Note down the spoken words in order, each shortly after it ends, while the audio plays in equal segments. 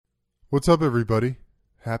What's up, everybody?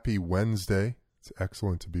 Happy Wednesday. It's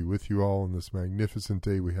excellent to be with you all on this magnificent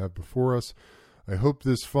day we have before us. I hope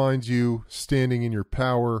this finds you standing in your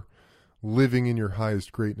power, living in your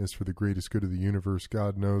highest greatness for the greatest good of the universe.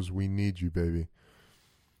 God knows we need you, baby.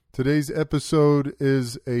 Today's episode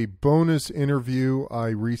is a bonus interview I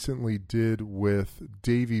recently did with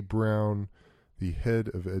Davey Brown, the head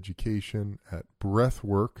of education at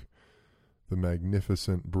Breathwrk, the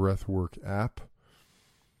magnificent Breathwrk app.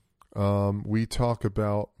 We talk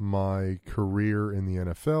about my career in the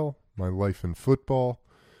NFL, my life in football,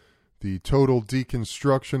 the total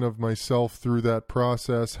deconstruction of myself through that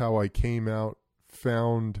process, how I came out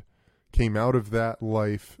of that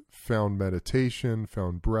life, found meditation,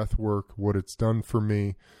 found breath work, what it's done for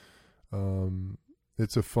me.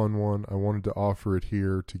 It's a fun one. I wanted to offer it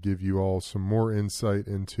here to give you all some more insight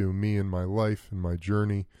into me and my life and my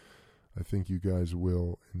journey. I think you guys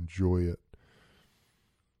will enjoy it.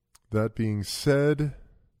 That being said,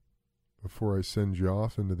 before I send you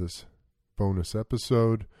off into this bonus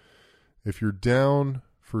episode, if you're down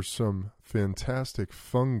for some fantastic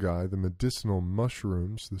fungi, the medicinal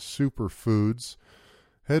mushrooms, the superfoods,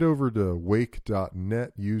 head over to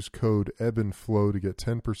wake.net, use code EBBANDFLOW to get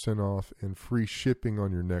 10% off and free shipping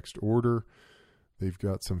on your next order. They've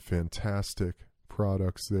got some fantastic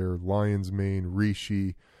products there: lion's mane,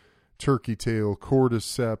 reishi, turkey tail,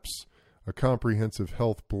 cordyceps, a comprehensive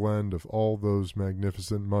health blend of all those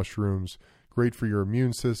magnificent mushrooms. Great for your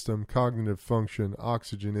immune system, cognitive function,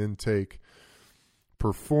 oxygen intake,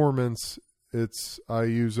 performance. I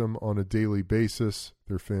use them on a daily basis.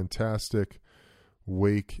 They're fantastic.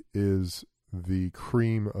 Wake is the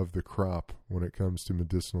cream of the crop when it comes to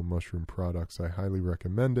medicinal mushroom products. I highly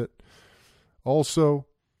recommend it. Also,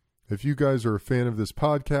 if you guys are a fan of this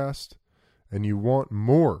podcast and you want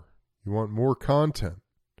more content,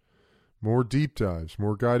 more deep dives,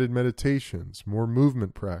 more guided meditations, more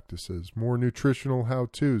movement practices, more nutritional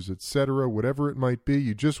how-tos, etc., whatever it might be,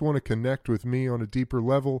 you just want to connect with me on a deeper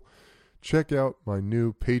level, check out my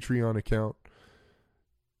new Patreon account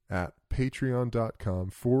at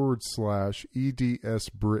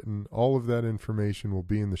patreon.com/EDSBritain. All of that information will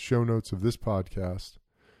be in the show notes of this podcast,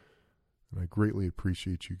 and I greatly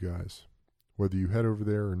appreciate you guys. Whether you head over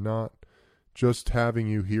there or not, just having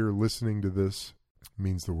you here listening to this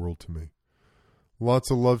means the world to me.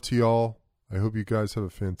 Lots of love to y'all. I hope you guys have a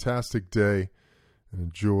fantastic day and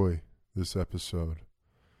enjoy this episode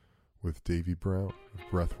with Davey Brown of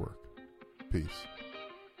Breathwrk. Peace.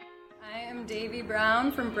 I am Davey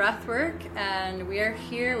Brown from Breathwrk, and we are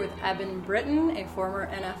here with Eben Britton, a former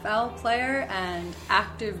NFL player and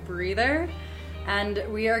active breather. And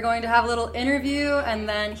we are going to have a little interview, and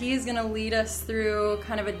then he's going to lead us through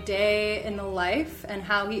kind of a day in the life and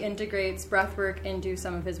how he integrates breathwork into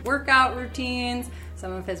some of his workout routines,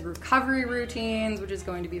 some of his recovery routines, which is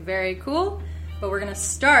going to be very cool. But we're going to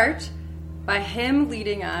start by him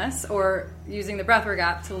leading us, or using the Breathwrk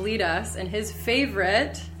app to lead us in his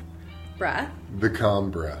favorite breath. The calm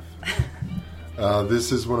breath.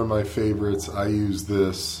 This is one of my favorites. I use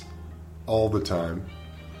this all the time.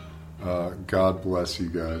 God bless you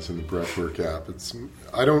guys in the Breathwrk app.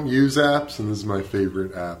 I don't use apps, and this is my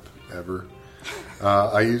favorite app ever.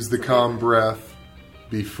 I use the calm breath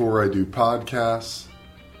before I do podcasts.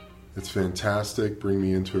 It's fantastic. Bring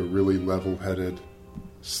me into a really level-headed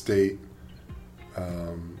state.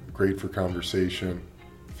 Great for conversation.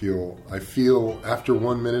 I feel after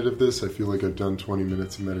 1 minute of this, I feel like I've done 20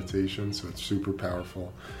 minutes of meditation, so it's super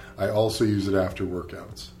powerful. I also use it after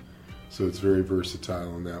workouts. So it's very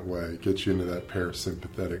versatile in that way. It gets you into that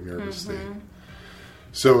parasympathetic nervous state.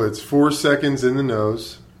 So it's 4 seconds in the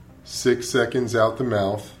nose, 6 seconds out the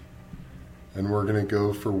mouth, and we're going to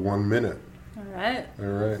go for 1 minute. All right.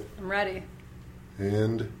 I'm ready.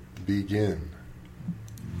 And begin.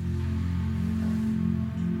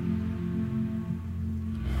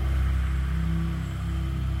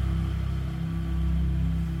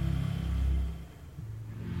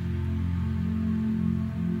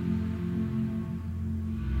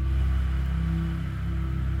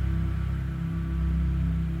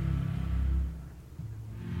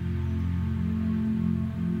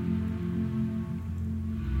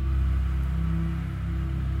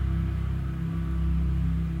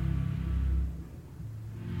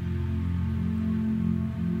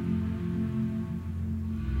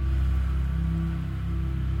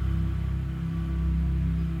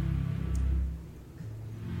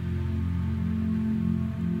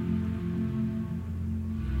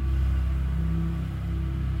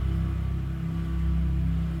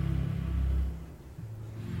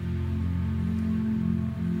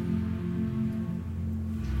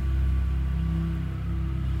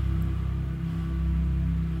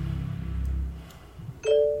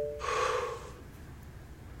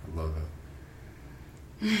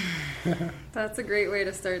 That's a great way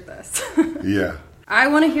to start this. Yeah. I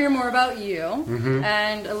want to hear more about you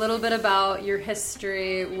and a little bit about your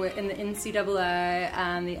history in the NCAA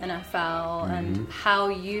and the NFL and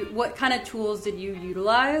what kind of tools did you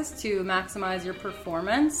utilize to maximize your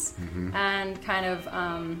performance and kind of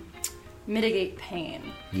mitigate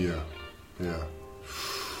pain. Yeah.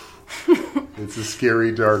 It's a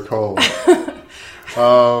scary dark hole.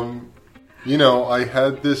 I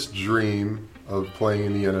had this dream of playing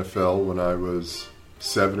in the NFL when I was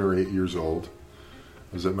 7 or 8 years old.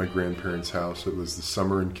 I was at my grandparents' house. It was the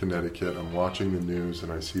summer in Connecticut. I'm watching the news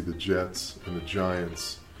and I see the Jets and the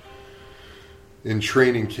Giants in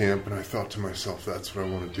training camp, and I thought to myself, that's what I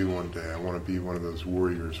want to do one day. I want to be one of those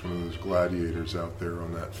warriors, one of those gladiators out there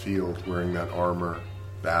on that field wearing that armor,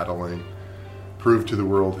 battling, prove to the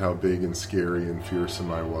world how big and scary and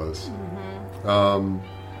fearsome I was.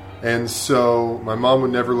 And so my mom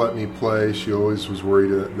would never let me play. She always was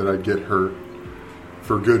worried that I'd get hurt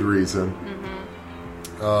for good reason.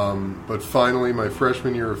 But finally, my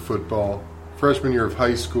freshman year of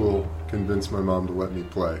high school, convinced my mom to let me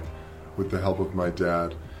play with the help of my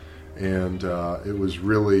dad. And it was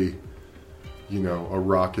really, a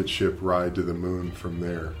rocket ship ride to the moon from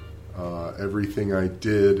there. Everything I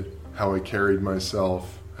did, how I carried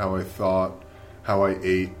myself, how I thought, how I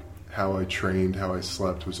ate, how I trained, how I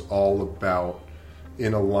slept, was all about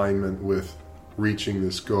in alignment with reaching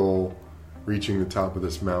this goal, reaching the top of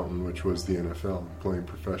this mountain, which was the NFL, playing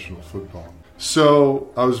professional football. So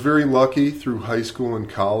I was very lucky through high school and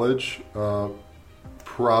college,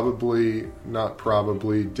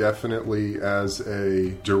 definitely as a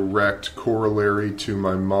direct corollary to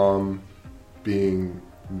my mom being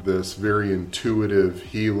this very intuitive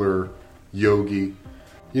healer, yogi.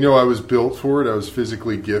 I was built for it. I was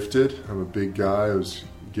physically gifted. I'm a big guy. I was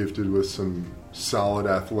gifted with some solid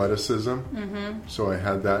athleticism. So I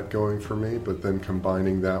had that going for me, but then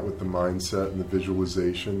combining that with the mindset and the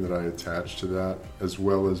visualization that I attached to that, as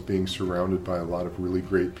well as being surrounded by a lot of really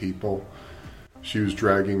great people. She was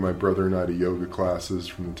dragging my brother and I to yoga classes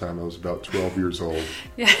from the time I was about 12 years old.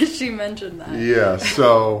 Yeah, she mentioned that. Yeah,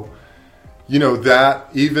 so that,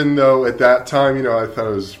 even though at that time, I thought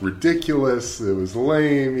it was ridiculous, it was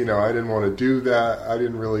lame, I didn't want to do that. I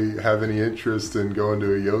didn't really have any interest in going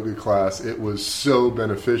to a yoga class. It was so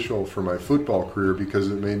beneficial for my football career because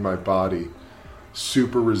it made my body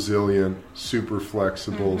super resilient, super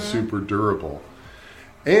flexible, super durable.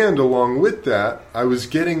 And along with that, I was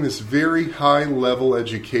getting this very high level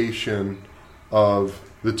education of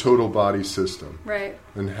the total body system. Right.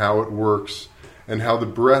 And how it works, and how the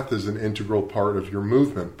breath is an integral part of your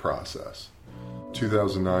movement process.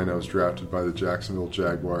 2009, I was drafted by the Jacksonville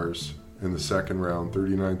Jaguars in the second round,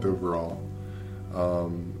 39th overall.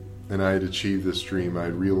 And I had achieved this dream. I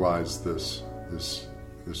had realized this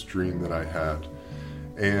dream that I had.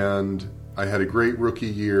 And I had a great rookie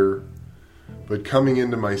year. But coming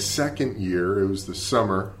into my second year, it was the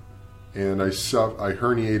summer, and I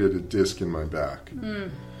herniated a disc in my back.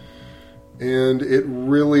 And it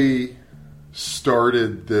really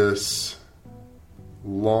started this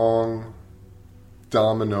long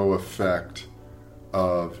domino effect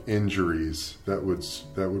of injuries that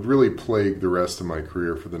would really plague the rest of my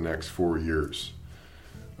career for the next 4 years,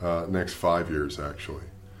 next 5 years actually.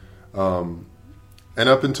 And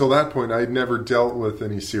up until that point, I'd never dealt with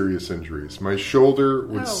any serious injuries. My shoulder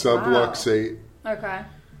would subluxate. Wow. Okay.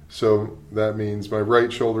 So that means my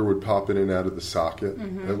right shoulder would pop in and out of the socket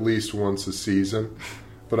at least once a season.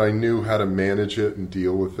 But I knew how to manage it and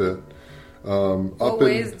deal with it. What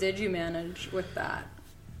ways did you manage with that?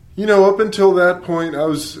 Up until that point, I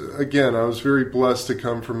was very blessed to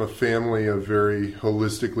come from a family of very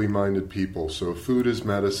holistically minded people. So food is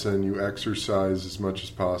medicine. You exercise as much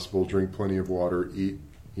as possible, drink plenty of water, eat,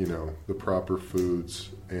 the proper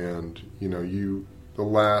foods, and,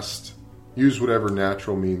 use whatever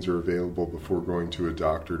natural means are available before going to a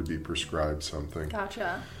doctor to be prescribed something.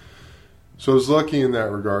 Gotcha. So I was lucky in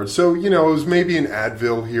that regard. So, it was maybe an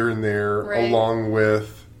Advil here and there, right, along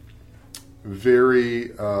with very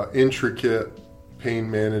intricate pain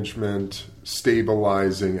management,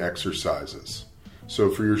 stabilizing exercises. So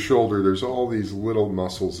for your shoulder, there's all these little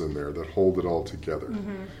muscles in there that hold it all together.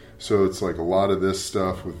 So it's like a lot of this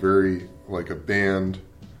stuff with like a band,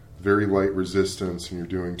 very light resistance, and you're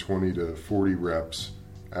doing 20 to 40 reps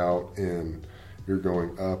out, and you're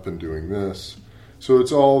going up and doing this. So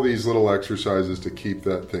it's all these little exercises to keep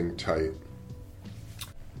that thing tight.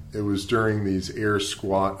 It was during these air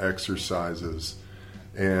squat exercises,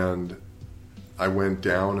 and I went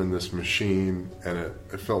down in this machine, and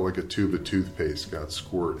it felt like a tube of toothpaste got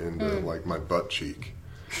squirt into like my butt cheek.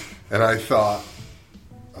 And I thought,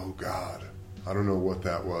 oh God, I don't know what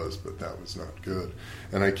that was, but that was not good.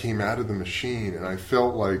 And I came out of the machine and I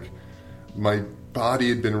felt like my body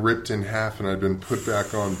had been ripped in half and I'd been put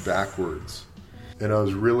back on backwards. And I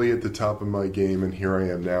was really at the top of my game, and here I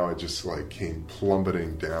am now. I just like came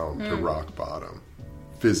plummeting down to rock bottom,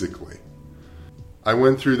 physically. I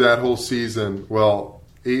went through that whole season,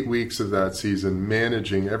 8 weeks of that season,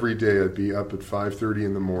 managing every day. I'd be up at 5:30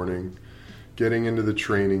 in the morning, getting into the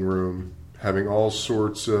training room, having all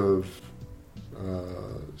sorts of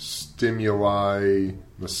stimuli,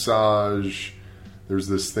 massage. There's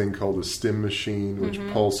this thing called a stim machine, which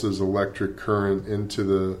pulses electric current into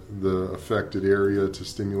the affected area to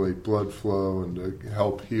stimulate blood flow and to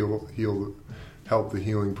help help the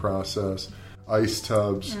healing process. Ice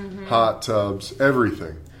tubs, hot tubs,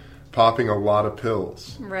 everything. Popping a lot of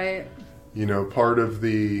pills. Right. You know, one of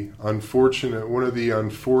the unfortunate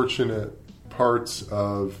parts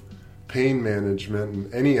of pain management in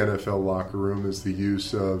any NFL locker room is the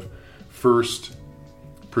use of first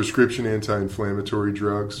prescription anti-inflammatory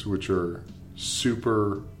drugs, which are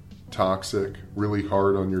super toxic, really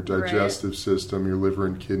hard on your digestive system, your liver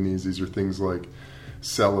and kidneys. These are things like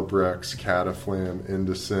Celebrex, Cataflam,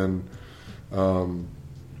 Indocin.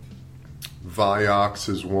 Vioxx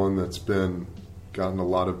is one that's gotten a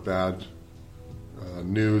lot of bad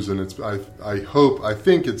news, and I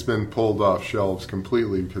think it's been pulled off shelves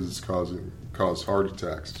completely because it's caused heart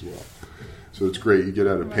attacks as well. So it's great. You get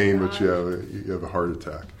out of pain, but you have a heart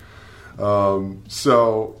attack.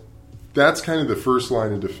 So that's kind of the first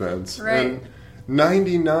line of defense. Right. And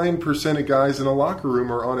 99% of guys in a locker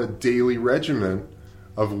room are on a daily regimen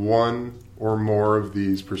of one or more of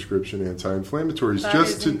these prescription anti-inflammatories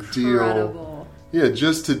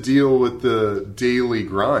just to deal with the daily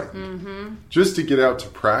grind, just to get out to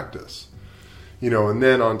practice. You know, and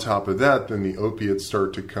then on top of that, then the opiates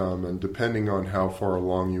start to come, and depending on how far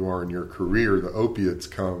along you are in your career, the opiates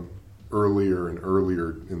come earlier and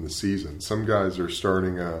earlier in the season. Some guys are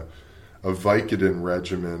starting a Vicodin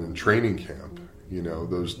regimen in training camp, you know,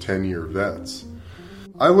 those 10-year vets.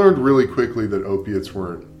 I learned really quickly that opiates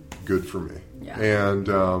weren't good for me. Yeah. And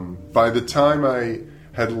by the time I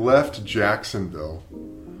had left Jacksonville,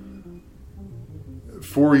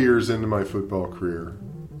 4 years into my football career,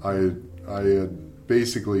 I had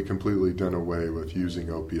basically completely done away with using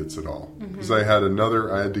opiates at all. Because I had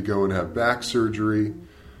to go and have back surgery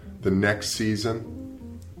the next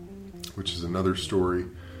season, which is another story.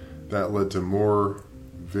 That led to more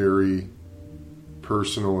very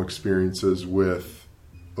personal experiences with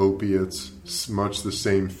opiates, much the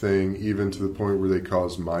same thing, even to the point where they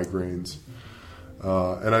caused migraines.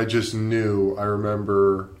 And I just knew, I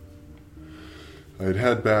remember I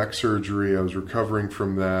had back surgery. I was recovering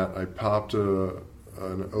from that. I popped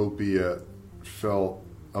an opiate, felt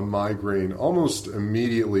a migraine almost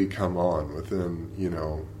immediately come on. Within,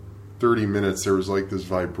 30 minutes, there was like this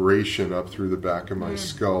vibration up through the back of my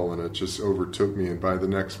skull, and it just overtook me. And by the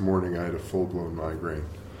next morning, I had a full-blown migraine.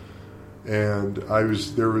 And it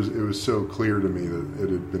was so clear to me that it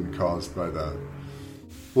had been caused by that.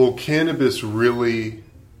 Well, cannabis really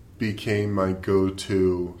became my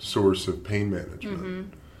go-to source of pain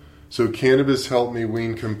management. So cannabis helped me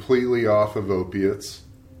wean completely off of opiates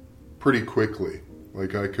pretty quickly.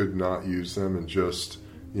 Like, I could not use them and just,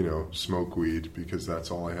 smoke weed, because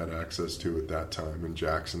that's all I had access to at that time in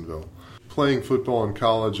Jacksonville. Playing football in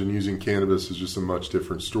college and using cannabis is just a much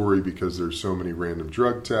different story, because there's so many random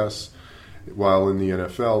drug tests. While in the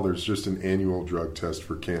NFL, there's just an annual drug test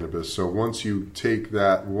for cannabis. So once you take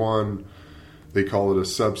that one, they call it a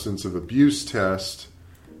substance of abuse test,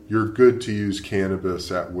 you're good to use cannabis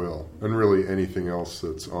at will, and really anything else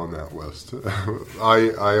that's on that list.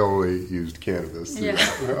 I only used cannabis. Yeah.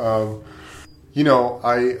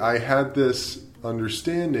 I had this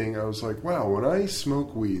understanding. I was like, wow, when I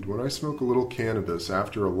smoke weed, when I smoke a little cannabis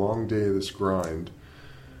after a long day of this grind,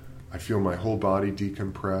 I feel my whole body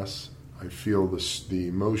decompress. I feel the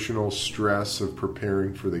emotional stress of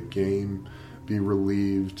preparing for the game be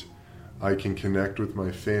relieved. I can connect with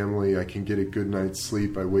my family. I can get a good night's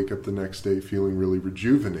sleep. I wake up the next day feeling really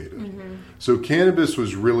rejuvenated. So cannabis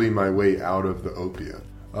was really my way out of the opiate.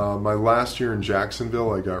 My last year in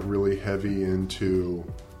Jacksonville, I got really heavy into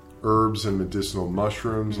herbs and medicinal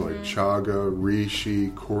mushrooms like chaga,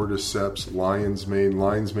 reishi, cordyceps, lion's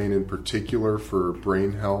mane in particular for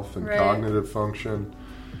brain health and cognitive function.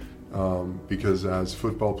 Because as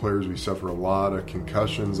football players, we suffer a lot of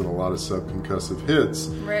concussions and a lot of subconcussive hits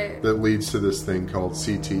that leads to this thing called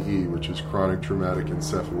CTE, which is chronic traumatic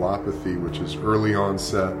encephalopathy, which is early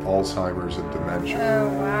onset Alzheimer's and dementia. Oh,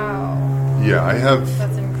 wow. Yeah, I have...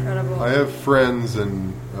 That's incredible. I have friends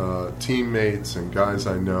and teammates and guys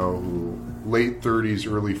I know who late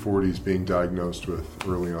 30s, early 40s being diagnosed with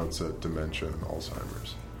early onset dementia and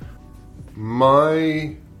Alzheimer's.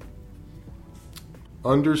 My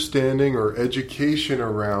understanding or education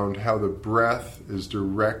around how the breath is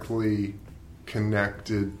directly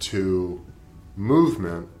connected to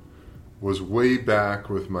movement was way back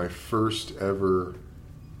with my first ever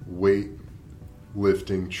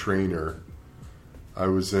weightlifting trainer. I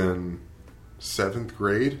was in 7th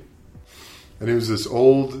grade, and he was this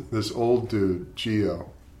old dude, Gio.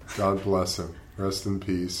 God bless him. Rest in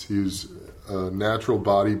peace. He was a natural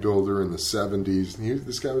bodybuilder in the 70s.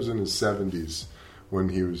 This guy was in his 70s when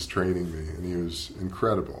he was training me, and he was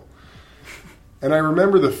incredible. And I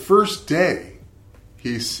remember the first day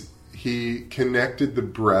he connected the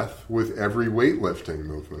breath with every weightlifting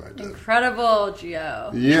movement I did. Incredible, Gio.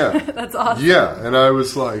 Yeah. That's awesome. Yeah, and I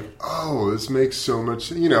was like, oh, this makes so much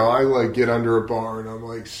sense. You know, I like get under a bar and I'm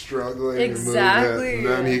like struggling to move it. And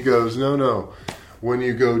then he goes, no. When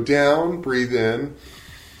you go down, breathe in.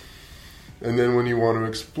 And then when you want to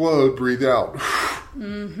explode, breathe out.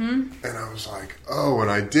 Mm-hmm. And I was like, oh, and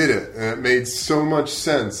I did it. And it made so much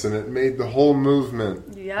sense. And it made the whole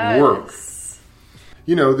movement work.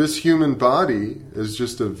 You know, this human body is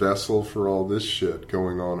just a vessel for all this shit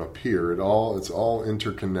going on up here. It's all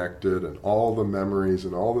interconnected, and all the memories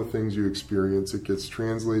and all the things you experience, it gets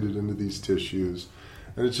translated into these tissues,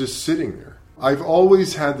 and it's just sitting there. I've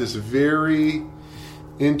always had this very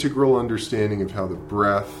integral understanding of how the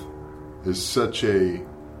breath is such a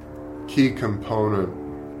key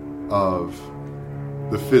component of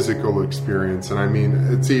the physical experience, and I mean,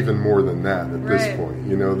 it's even more than that at this point.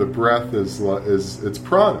 You know, the breath is it's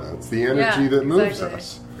prana. It's the energy that moves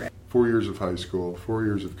us. Right. 4 years of high school, 4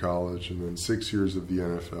 years of college, and then 6 years of the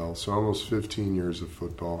NFL, so almost 15 years of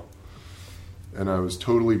football. And I was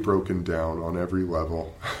totally broken down on every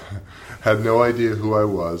level. Had no idea who I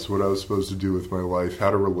was, what I was supposed to do with my life,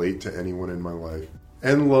 how to relate to anyone in my life.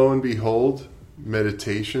 And lo and behold,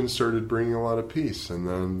 meditation started bringing a lot of peace. And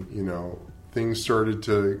then, you know, things started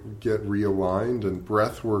to get realigned, and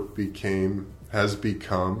breathwork has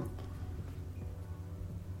become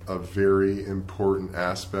a very important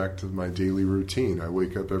aspect of my daily routine. I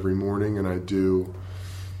wake up every morning and I do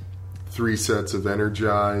 3 sets of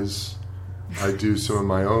Energize. I do some of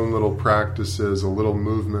my own little practices, a little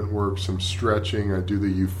movement work, some stretching. I do the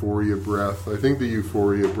Euphoria breath. I think the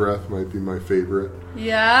Euphoria breath might be my favorite.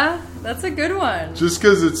 Yeah, that's a good one. Just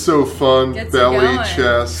because it's so fun. Belly,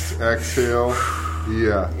 chest, exhale.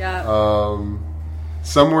 Yeah.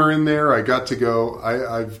 Somewhere in there, I got to go.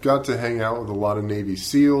 I've got to hang out with a lot of Navy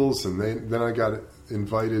SEALs, and then I got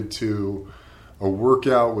invited to a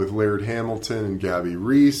workout with Laird Hamilton and Gabby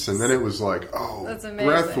Reese, and then it was like, oh,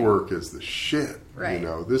 breathwork is the shit. Right. You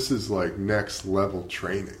know, this is like next level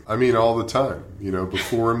training. I mean, all the time, you know,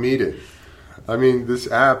 before a meeting. I mean,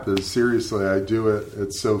 this app is seriously, I do it.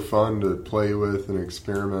 It's so fun to play with and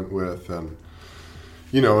experiment with. And,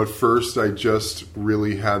 you know, at first I just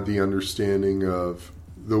really had the understanding of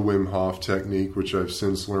the Wim Hof technique, which I've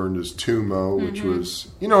since learned is Tumo, which was,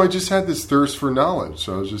 you know, I just had this thirst for knowledge.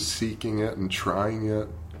 So I was just seeking it and trying it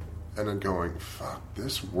and then going, fuck,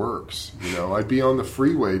 this works. You know, I'd be on the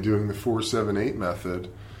freeway doing the 4-7-8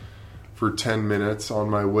 method for 10 minutes on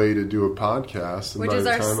my way to do a podcast. And which by is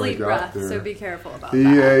the our time sleep I got breath, there, so be careful about that.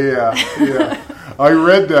 Yeah. I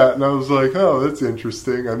read that and I was like, oh, that's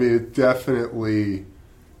interesting. I mean, it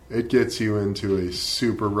gets you into a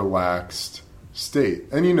super relaxed state.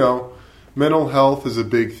 And, you know, mental health is a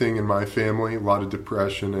big thing in my family. A lot of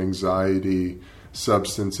depression, anxiety,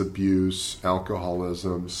 substance abuse,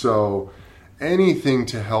 alcoholism. So anything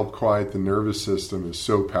to help quiet the nervous system is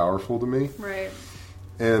so powerful to me. Right.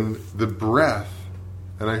 And the breath,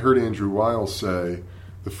 and I heard Andrew Weil say,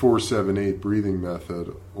 the 4-7-8 breathing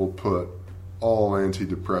method will put all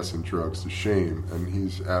antidepressant drugs to shame, and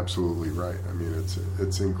he's absolutely right. I mean,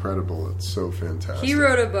 it's incredible. It's so fantastic. He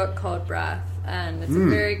wrote a book called Breath, and it's a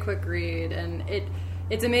very quick read, and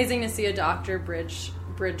it's amazing to see a doctor bridge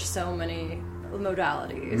so many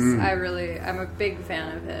modalities. I'm a big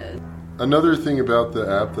fan of his. Another thing about the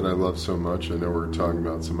app that I love so much, I know we're talking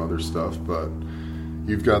about some other stuff, but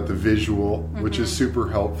you've got the visual, which is super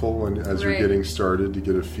helpful as you're getting started to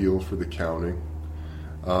get a feel for the counting.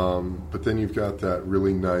 But then you've got that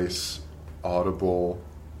really nice audible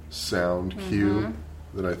sound cue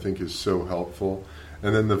that I think is so helpful.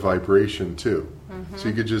 And then the vibration too. So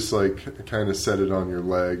you could just like kind of set it on your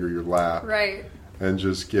leg or your lap. Right. And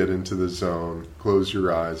just get into the zone, close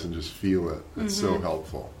your eyes and just feel it. It's so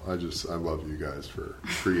helpful. I love you guys for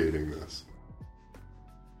creating this.